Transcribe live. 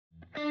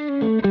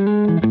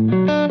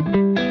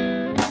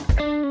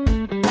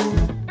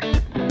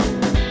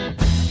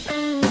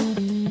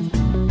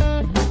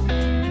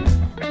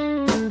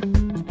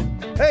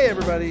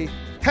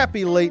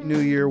Happy late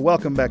New Year.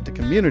 Welcome back to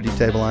Community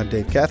Table. I'm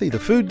Dave Cathy, the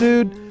food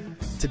dude.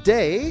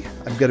 Today,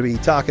 I'm going to be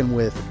talking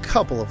with a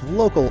couple of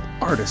local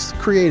artists,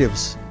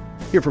 creatives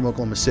here from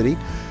Oklahoma City.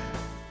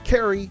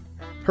 Carrie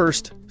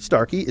Hurst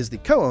Starkey is the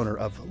co-owner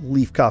of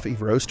Leaf Coffee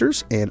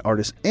Roasters, and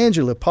artist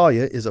Angela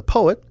Palya is a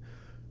poet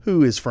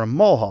who is from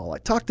Mulhall. I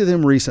talked to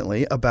them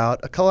recently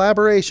about a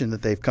collaboration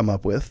that they've come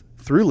up with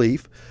through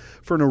Leaf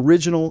for an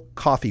original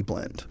coffee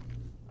blend.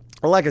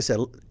 Well, like I said,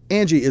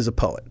 Angie is a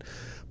poet,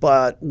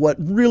 but what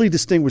really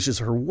distinguishes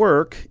her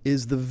work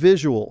is the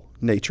visual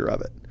nature of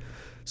it.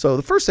 So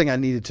the first thing I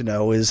needed to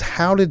know is,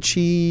 how did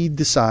she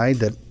decide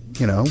that,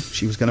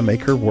 she was going to make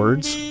her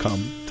words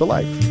come to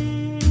life?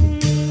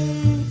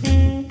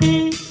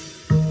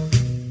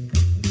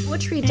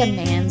 Poetry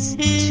demands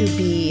to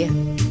be,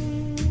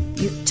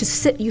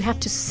 you have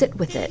to sit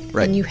with it.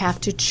 Right. And you have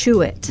to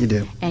chew it. You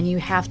do. And you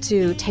have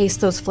to taste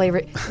those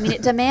flavors.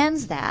 It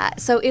demands that.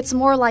 So it's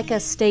more like a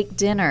steak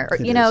dinner, or,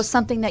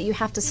 something that you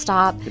have to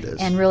stop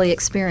and really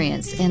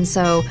experience. And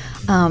so,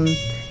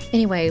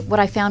 anyway, what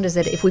I found is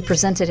that if we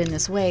present it in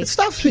this way, it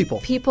stops people.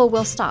 People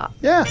will stop.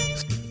 Yeah.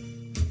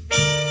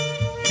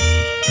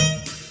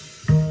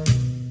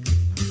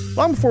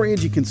 Long before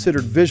Angie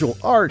considered visual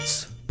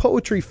arts,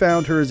 poetry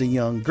found her as a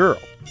young girl.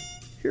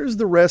 Here's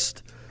the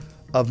rest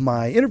of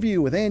my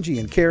interview with Angie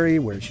and Carrie,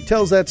 where she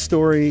tells that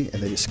story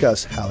and they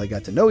discuss how they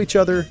got to know each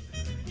other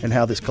and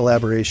how this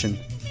collaboration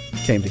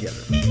came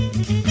together.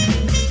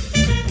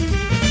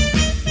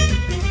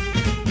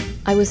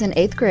 I was in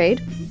 8th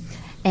grade,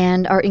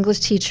 and our English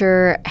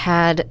teacher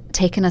had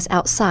taken us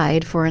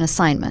outside for an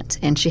assignment,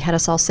 and she had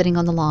us all sitting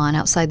on the lawn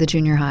outside the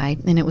junior high,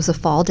 and it was a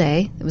fall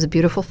day. It was a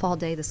beautiful fall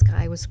day. The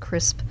sky was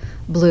crisp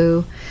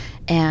blue,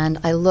 and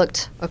I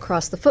looked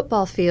across the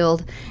football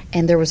field,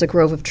 and there was a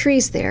grove of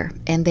trees there,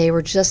 and they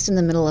were just in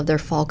the middle of their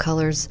fall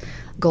colors,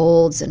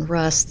 golds and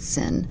rusts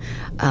and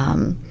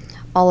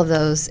all of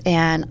those,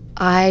 and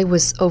I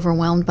was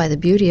overwhelmed by the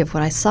beauty of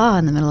what I saw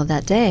in the middle of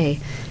that day,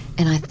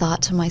 and I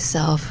thought to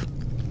myself,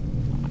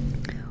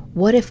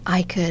 what if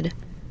I could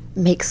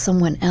make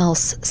someone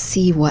else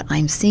see what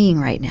I'm seeing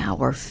right now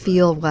or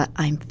feel what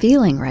I'm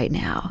feeling right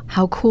now?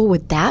 How cool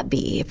would that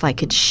be if I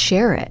could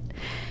share it?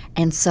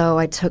 And so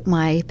I took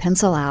my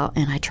pencil out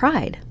and I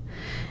tried.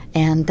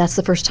 And that's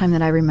the first time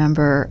that I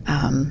remember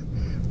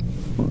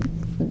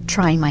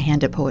trying my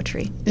hand at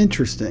poetry.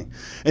 Interesting.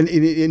 And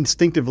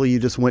instinctively you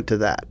just went to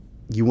that.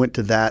 You went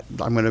to that,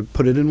 I'm going to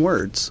put it in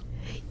words.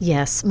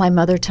 Yes. My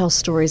mother tells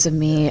stories of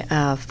me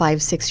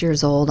 5, 6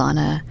 years old on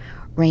a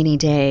rainy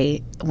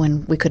day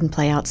when we couldn't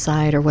play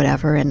outside or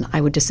whatever, and I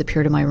would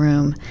disappear to my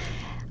room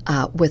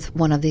with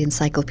one of the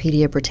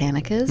Encyclopedia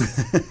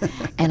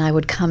Britannicas, and I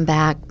would come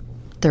back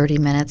 30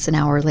 minutes, an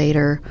hour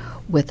later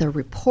with a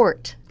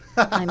report.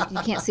 You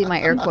can't see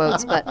my air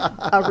quotes, but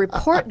a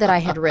report that I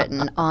had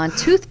written on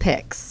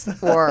toothpicks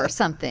or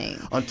something.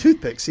 On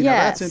toothpicks? Yes. Now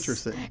that's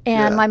interesting.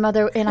 And my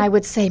mother, and I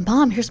would say,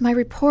 Mom, here's my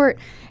report,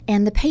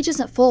 and the page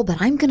isn't full, but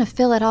I'm going to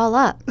fill it all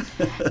up.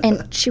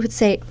 And she would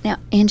say, now,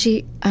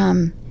 Angie,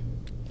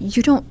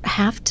 you don't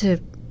have to,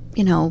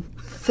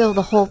 fill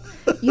the whole,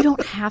 you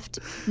don't have to.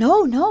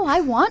 No,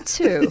 I want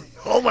to.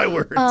 All my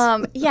words.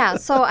 Yeah,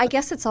 so I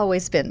guess it's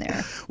always been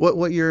there.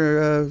 What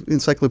your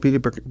Encyclopedia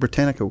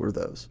Britannica were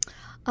those?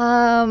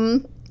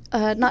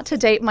 Not to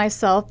date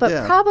myself,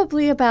 but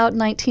probably about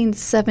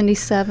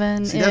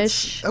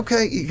 1977-ish.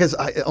 Okay, because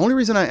the only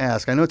reason I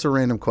ask, I know it's a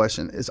random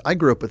question, is I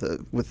grew up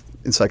with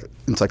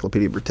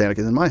Encyclopedia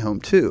Britannica in my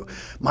home too.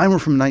 Mine were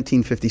from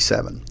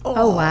 1957.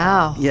 Oh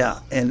wow! Yeah,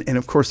 and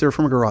of course they were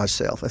from a garage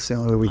sale. That's the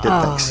only way we did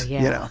things.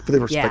 Yeah. But they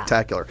were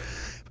spectacular.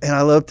 And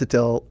I love to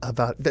tell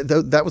about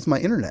that was my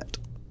internet.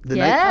 The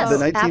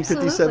 1957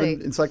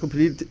 absolutely.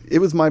 Encyclopedia. It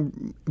was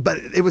but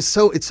it was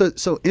so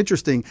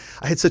interesting.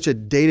 I had such a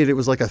dated. It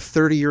was like a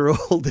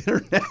 30-year-old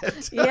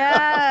internet.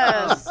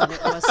 Yes,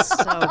 it was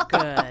so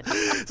good.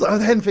 So I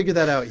hadn't figured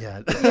that out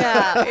yet.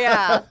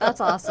 Yeah,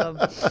 that's awesome.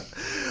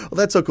 Well,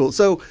 that's so cool.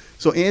 So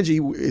Angie,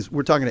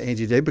 we're talking to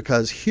Angie today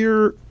because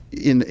here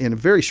in a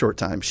very short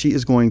time, she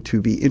is going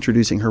to be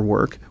introducing her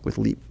work with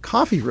Leaf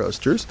Coffee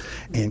Roasters,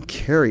 and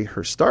Carrie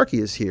Hurst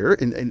Starkey is here.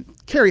 And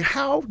Carrie,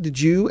 how did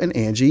you and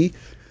Angie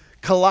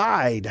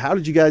collide? How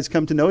did you guys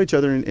come to know each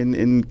other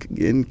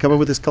and come up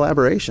with this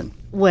collaboration?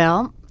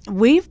 Well,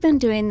 we've been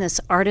doing this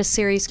artist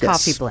series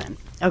coffee blend.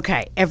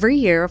 Okay, every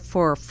year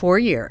for 4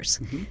 years.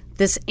 Mm-hmm.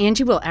 This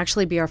Angie will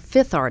actually be our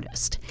 5th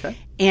artist. Okay.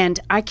 And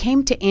I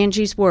came to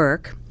Angie's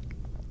work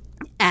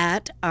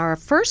at our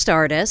first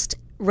artist,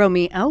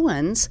 Romy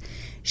Owens.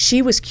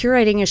 She was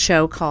curating a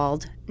show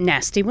called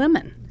Nasty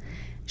Women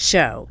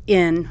show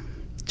in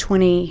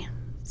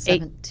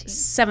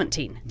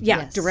 2017. Yeah,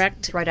 yes.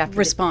 Direct right after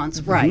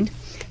response, right.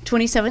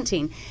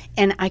 2017.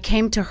 And I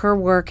came to her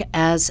work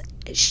as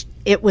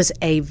it was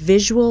a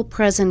visual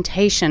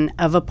presentation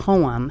of a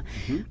poem,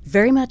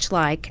 very much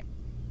like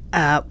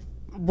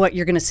what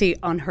you're going to see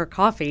on her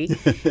coffee.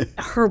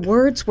 Her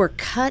words were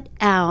cut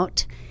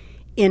out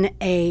in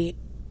a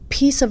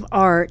piece of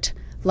art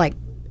like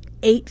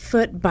 8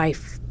 foot by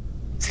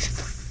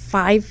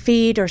 5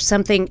 feet or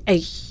something, a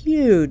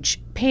huge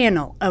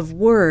panel of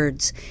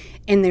words,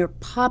 and they're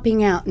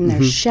popping out and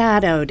they're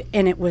shadowed,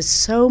 and it was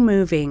so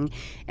moving.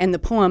 And the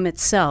poem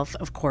itself,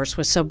 of course,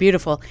 was so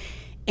beautiful.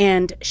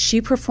 And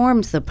she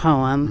performed the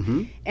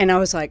poem, and I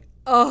was like,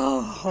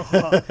 oh,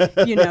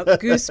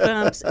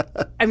 goosebumps.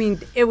 I mean,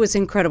 it was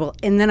incredible.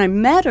 And then I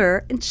met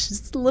her, and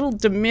she's a little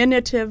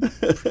diminutive,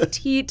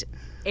 petite,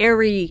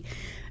 airy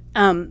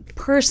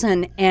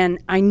person, and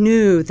I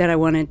knew that I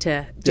wanted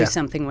to do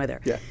something with her.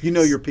 Yeah, you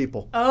know your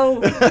people.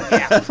 Oh,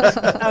 yeah.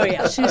 Oh,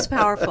 yeah. She was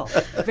powerful.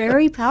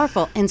 Very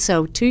powerful. And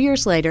so 2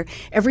 years later,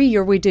 every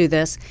year we do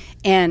this,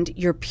 and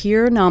you're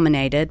peer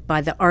nominated by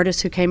the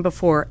artists who came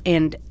before,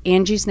 and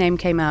Angie's name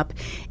came up,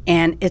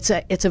 and it's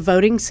a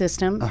voting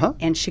system,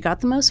 and she got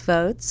the most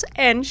votes,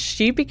 and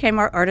she became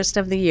our Artist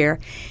of the Year.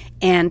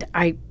 And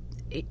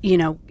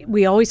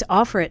we always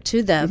offer it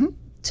to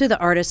the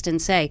artist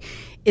and say,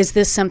 is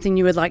this something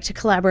you would like to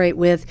collaborate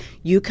with?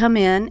 You come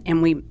in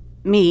and we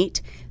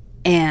meet,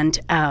 and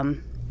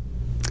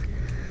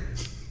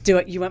do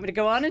it. You want me to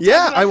go on and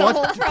talk about the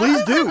whole process?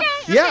 Please do. Okay.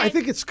 Yeah, I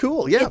think it's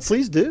cool. Yeah,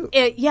 please do.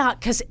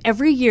 Because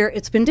every year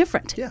it's been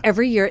different. Yeah.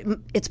 Every year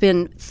it's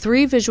been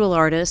 3 visual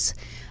artists,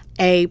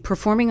 a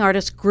performing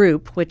artist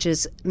group, which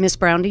is Miss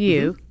Brown to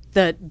You,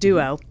 the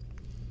duo,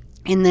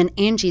 and then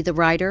Angie, the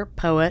writer,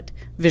 poet,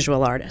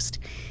 visual artist.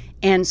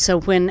 And so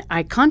when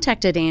I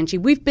contacted Angie,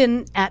 we've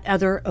been at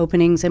other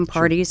openings and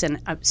parties, and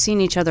I've seen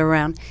each other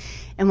around.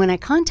 And when I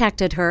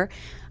contacted her,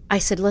 I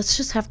said, let's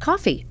just have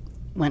coffee.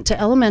 Went to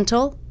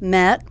Elemental,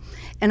 met,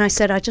 and I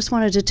said, I just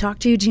wanted to talk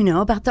to you. Do you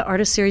know about the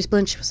Artist Series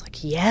Blend? She was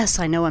like, yes,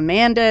 I know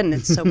Amanda, and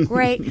it's so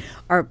great.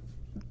 Our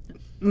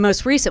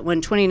most recent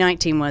one,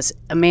 2019, was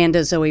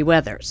Amanda Zoe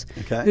Weathers,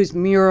 who's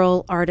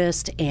mural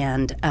artist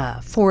and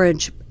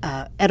forage,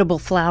 edible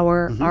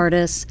flower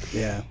artist.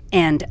 Yeah.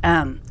 And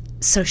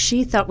so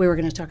she thought we were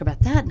going to talk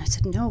about that. And I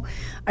said, no,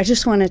 I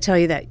just want to tell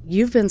you that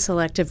you've been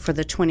selected for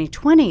the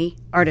 2020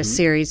 Artist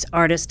Series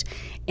Artist.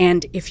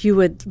 And if you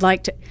would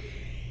like to.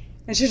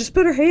 And she just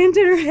put her hand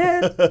in her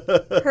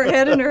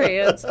head in her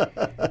hands.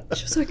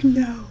 She was like,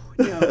 no.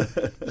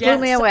 Blew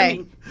me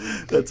away.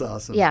 That's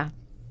awesome. Yeah.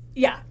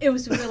 Yeah, it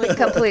was really cool.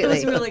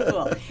 Completely. It was really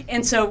cool.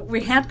 And so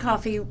we had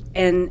coffee,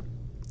 and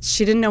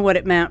she didn't know what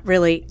it meant,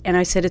 really. And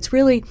I said, it's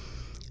really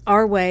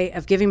our way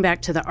of giving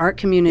back to the art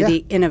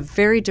community in a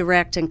very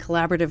direct and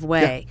collaborative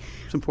way. Yeah,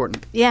 it's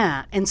important.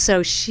 Yeah, and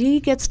so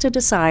she gets to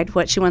decide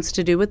what she wants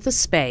to do with the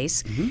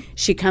space.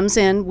 She comes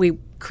in, we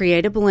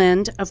create a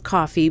blend of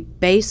coffee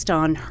based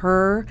on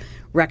her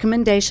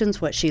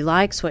recommendations, what she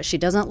likes, what she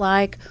doesn't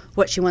like,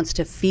 what she wants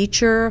to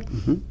feature.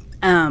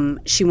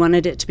 She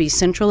wanted it to be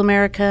Central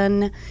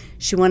American.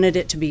 She wanted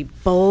it to be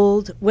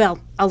bold. Well,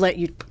 I'll let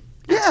you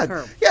ask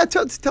her. Yeah,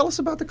 tell us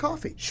about the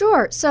coffee.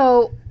 Sure.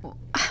 So...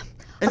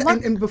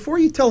 And before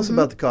you tell us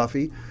about the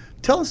coffee,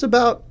 tell us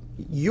about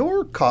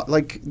your coffee.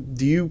 Like,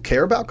 do you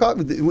care about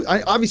coffee?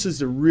 Obviously,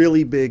 it's a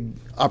really big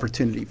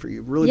opportunity for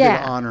you, really big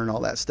honor and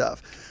all that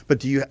stuff. But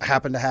do you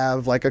happen to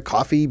have like a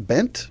coffee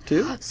bent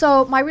too?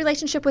 So my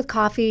relationship with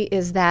coffee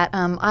is that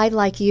I,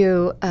 like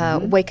you,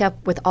 wake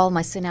up with all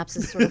my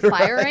synapses sort of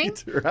firing.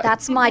 Right.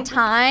 That's my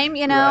time,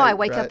 I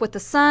wake up with the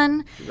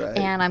sun,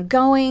 and I'm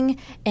going,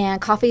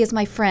 and coffee is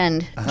my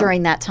friend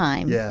during that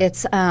time. Yeah.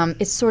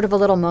 It's sort of a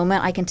little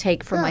moment I can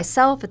take for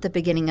myself at the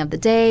beginning of the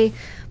day,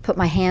 put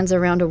my hands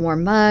around a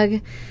warm mug,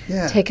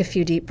 take a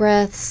few deep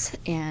breaths,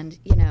 and,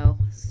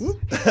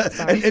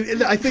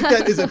 and I think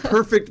that is a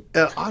perfect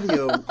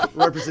audio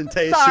representation.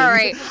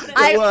 Sorry.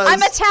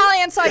 I'm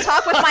Italian, so I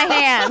talk with my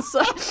hands.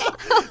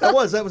 That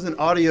was an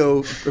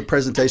audio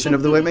presentation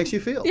of the way it makes you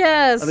feel.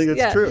 Yes. I think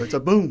that's true. It's a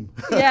boom.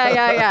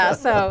 Yeah.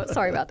 So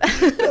sorry about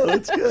that. No,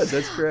 that's good.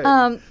 That's great.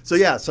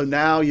 So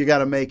now you got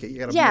to make it. You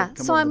got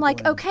to So I'm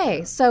like,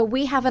 okay, so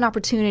we have an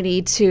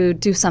opportunity to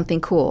do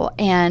something cool.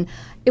 And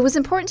it was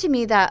important to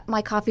me that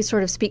my coffee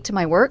sort of speak to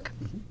my work.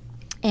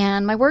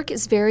 And my work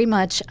is very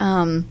much...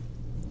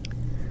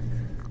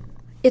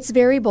 it's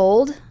very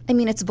bold. I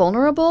mean, it's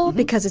vulnerable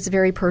because it's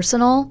very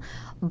personal,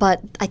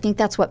 but I think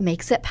that's what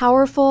makes it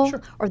powerful,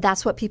 or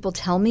that's what people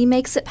tell me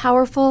makes it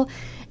powerful.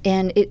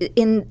 And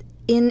in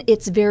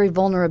its very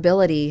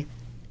vulnerability,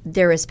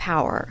 there is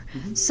power.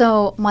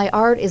 So my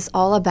art is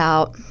all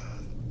about,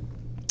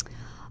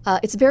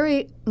 it's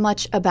very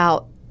much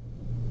about,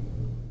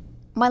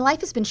 my life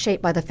has been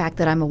shaped by the fact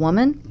that I'm a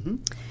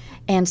woman,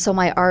 and so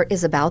my art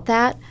is about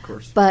that. Of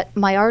course. But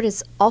my art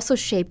is also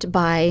shaped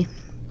by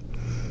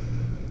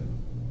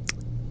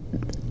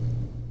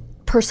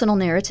personal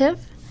narrative,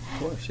 of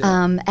course,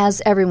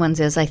 as everyone's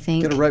is, I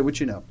think. You got to write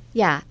what you know.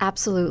 Yeah,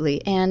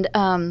 absolutely. And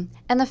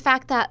the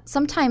fact that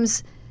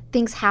sometimes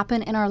things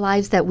happen in our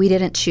lives that we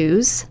didn't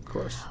choose, of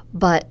course,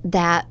 but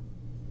that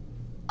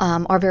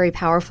are very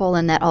powerful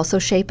and that also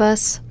shape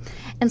us.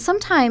 And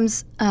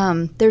sometimes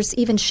there's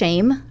even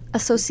shame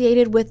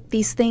associated with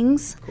these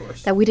things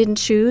that we didn't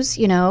choose,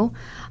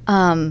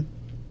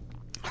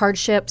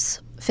 hardships,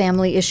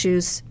 family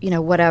issues,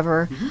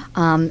 whatever.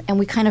 And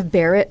we kind of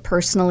bear it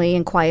personally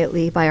and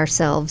quietly by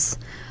ourselves.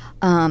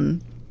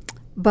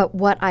 But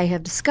what I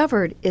have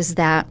discovered is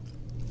that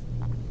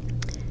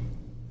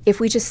if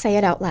we just say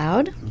it out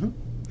loud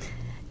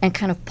and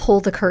kind of pull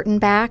the curtain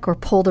back or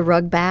pull the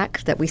rug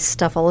back that we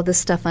stuff all of this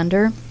stuff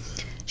under,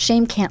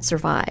 shame can't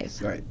survive.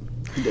 Right.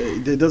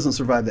 It doesn't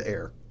survive the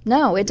air.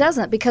 No, it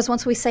doesn't, because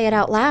once we say it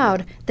out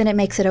loud, then it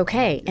makes it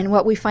okay. And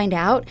what we find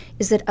out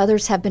is that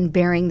others have been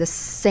bearing the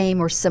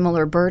same or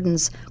similar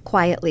burdens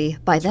quietly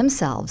by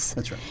themselves.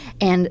 That's right.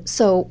 And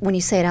so when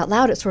you say it out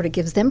loud, it sort of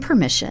gives them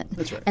permission.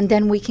 That's right. And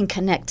then we can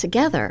connect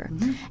together.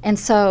 And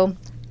so,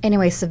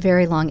 anyway, it's a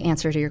very long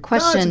answer to your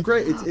question. No, it's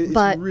great. It's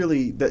but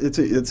really,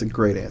 it's a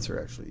great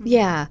answer, actually.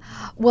 yeah.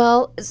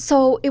 Well,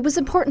 so it was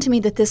important to me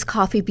that this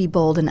coffee be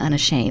bold and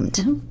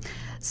unashamed.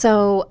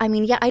 So, I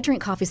mean, yeah, I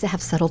drink coffees that have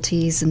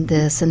subtleties and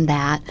this and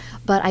that,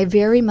 but I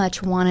very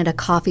much wanted a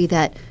coffee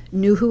that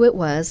knew who it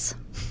was,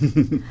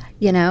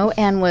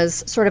 and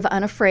was sort of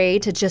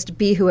unafraid to just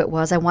be who it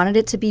was. I wanted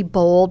it to be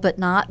bold, but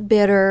not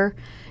bitter.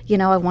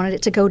 I wanted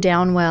it to go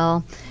down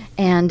well.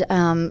 And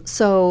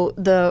so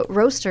the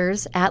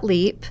roasters at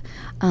Leap,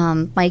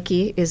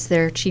 Mikey is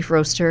their chief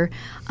roaster.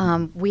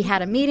 We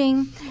had a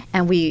meeting,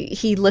 and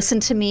he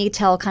listened to me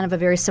tell kind of a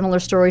very similar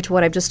story to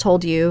what I've just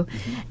told you,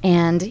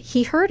 and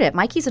he heard it.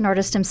 Mikey's an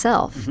artist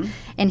himself,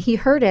 and he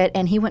heard it,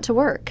 and he went to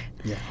work.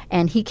 Yeah.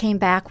 And he came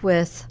back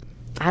with,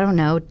 I don't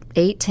know,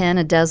 8, 10,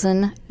 a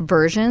dozen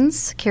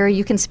versions. Carrie,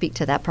 you can speak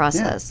to that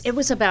process. It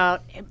was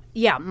about,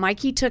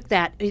 Mikey took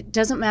that. It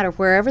doesn't matter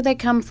wherever they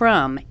come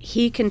from.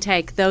 He can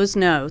take those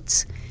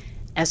notes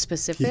as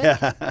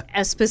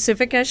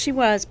specific as she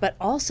was, but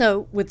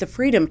also with the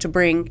freedom to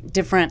bring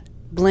different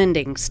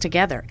blendings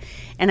together.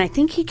 And I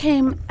think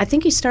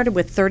he started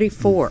with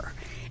 34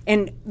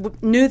 and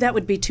knew that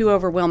would be too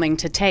overwhelming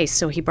to taste.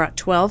 So he brought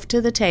 12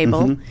 to the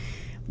table.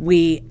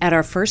 We, at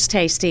our first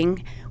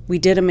tasting, we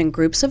did them in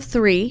groups of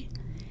 3,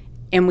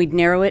 and we'd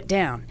narrow it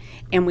down.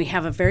 And we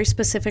have a very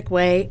specific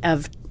way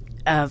of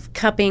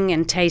cupping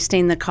and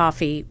tasting the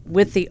coffee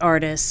with the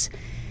artists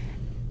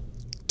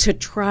to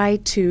try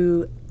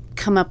to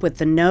come up with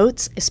the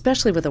notes,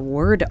 especially with a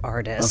word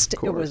artist.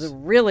 It was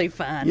really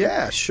fun.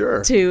 Yeah,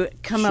 sure. To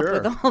come up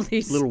with all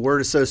these little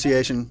word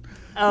association.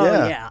 Oh,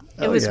 yeah.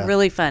 It was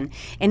really fun.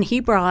 And he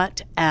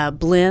brought a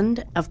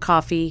blend of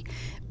coffee.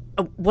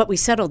 What we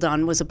settled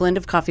on was a blend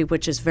of coffee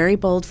which is very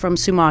bold from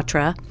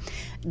Sumatra.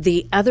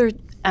 The other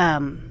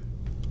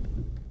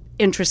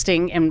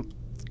interesting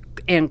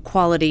and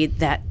quality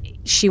that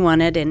she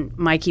wanted and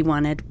Mikey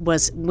wanted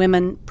was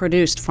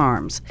women-produced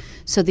farms.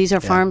 So these are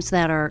farms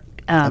that are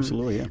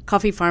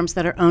coffee farms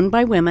that are owned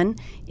by women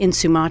in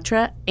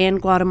Sumatra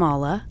and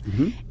Guatemala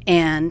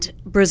and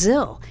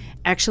Brazil.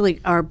 Actually,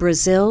 our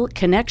Brazil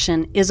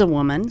connection is a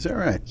woman. Is that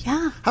right?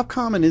 Yeah. How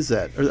common is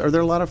that? Are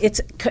there a lot of...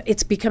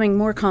 It's becoming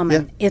more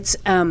common. Yeah. It's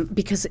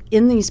because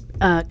in these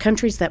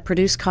countries that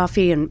produce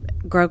coffee and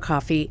grow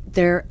coffee,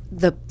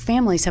 the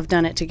families have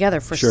done it together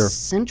for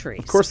centuries.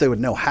 Of course they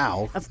would know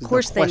how. Of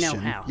course they know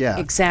how. Yeah.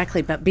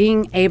 Exactly. But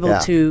being able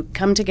to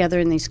come together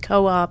in these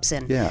co-ops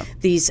and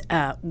these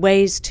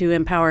ways to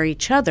empower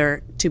each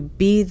other to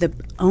be the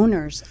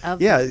owners of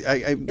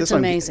it's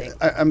amazing.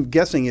 I'm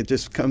guessing it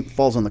just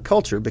falls on the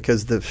culture because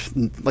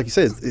like you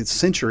said, it's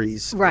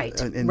centuries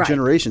and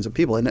generations of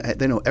people, and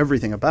they know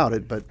everything about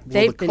it, but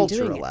will the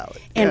culture allow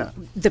it? And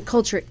the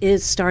culture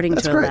is starting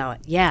to allow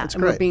it. Yeah, That's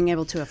and great. we're being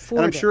able to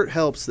afford it. And I'm sure it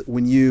helps that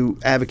when you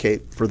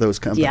advocate for those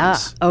companies. Yeah.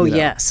 Oh,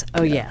 yes.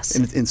 Oh, yes.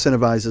 And it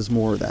incentivizes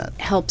more of that.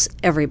 Helps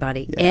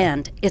everybody. Yeah.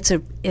 And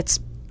it's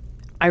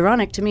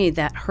ironic to me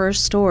that her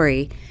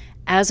story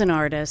as an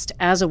artist,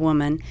 as a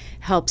woman,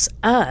 helps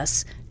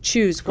us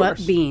choose what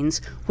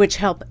beans, which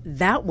help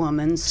that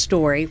woman's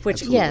story,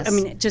 which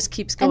it just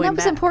keeps going back. And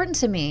that was important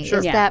to me,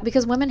 is that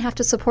because women have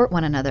to support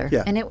one another.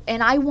 Yeah.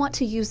 And I want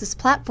to use this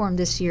platform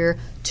this year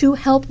to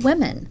help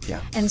women.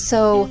 Yeah. And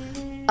so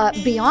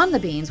beyond the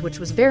beans, which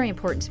was very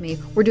important to me,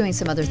 we're doing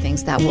some other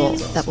things that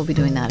will be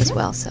doing that as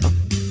well. So.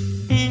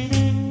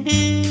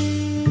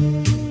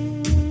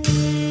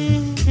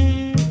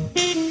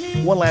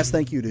 One last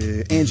thank you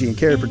to Angie and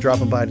Carrie for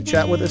dropping by to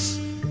chat with us.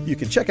 You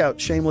can check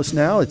out Shameless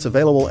now. It's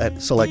available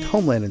at select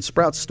Homeland and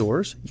Sprouts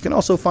stores. You can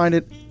also find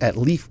it at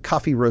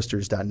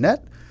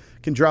leafcoffeeroasters.net.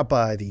 You can drop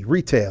by the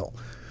retail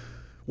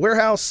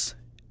warehouse.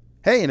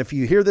 Hey, and if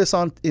you hear this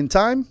in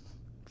time,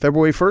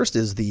 February 1st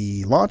is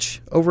the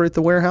launch over at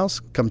the warehouse.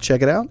 Come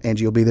check it out.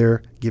 Angie will be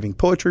there giving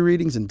poetry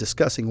readings and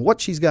discussing what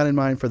she's got in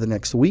mind for the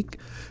next week,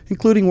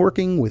 including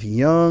working with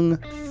young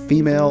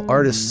female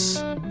artists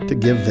to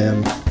give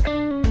them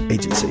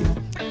agency.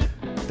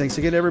 Thanks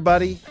again,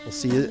 everybody. We'll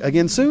see you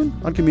again soon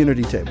on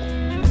Community Table.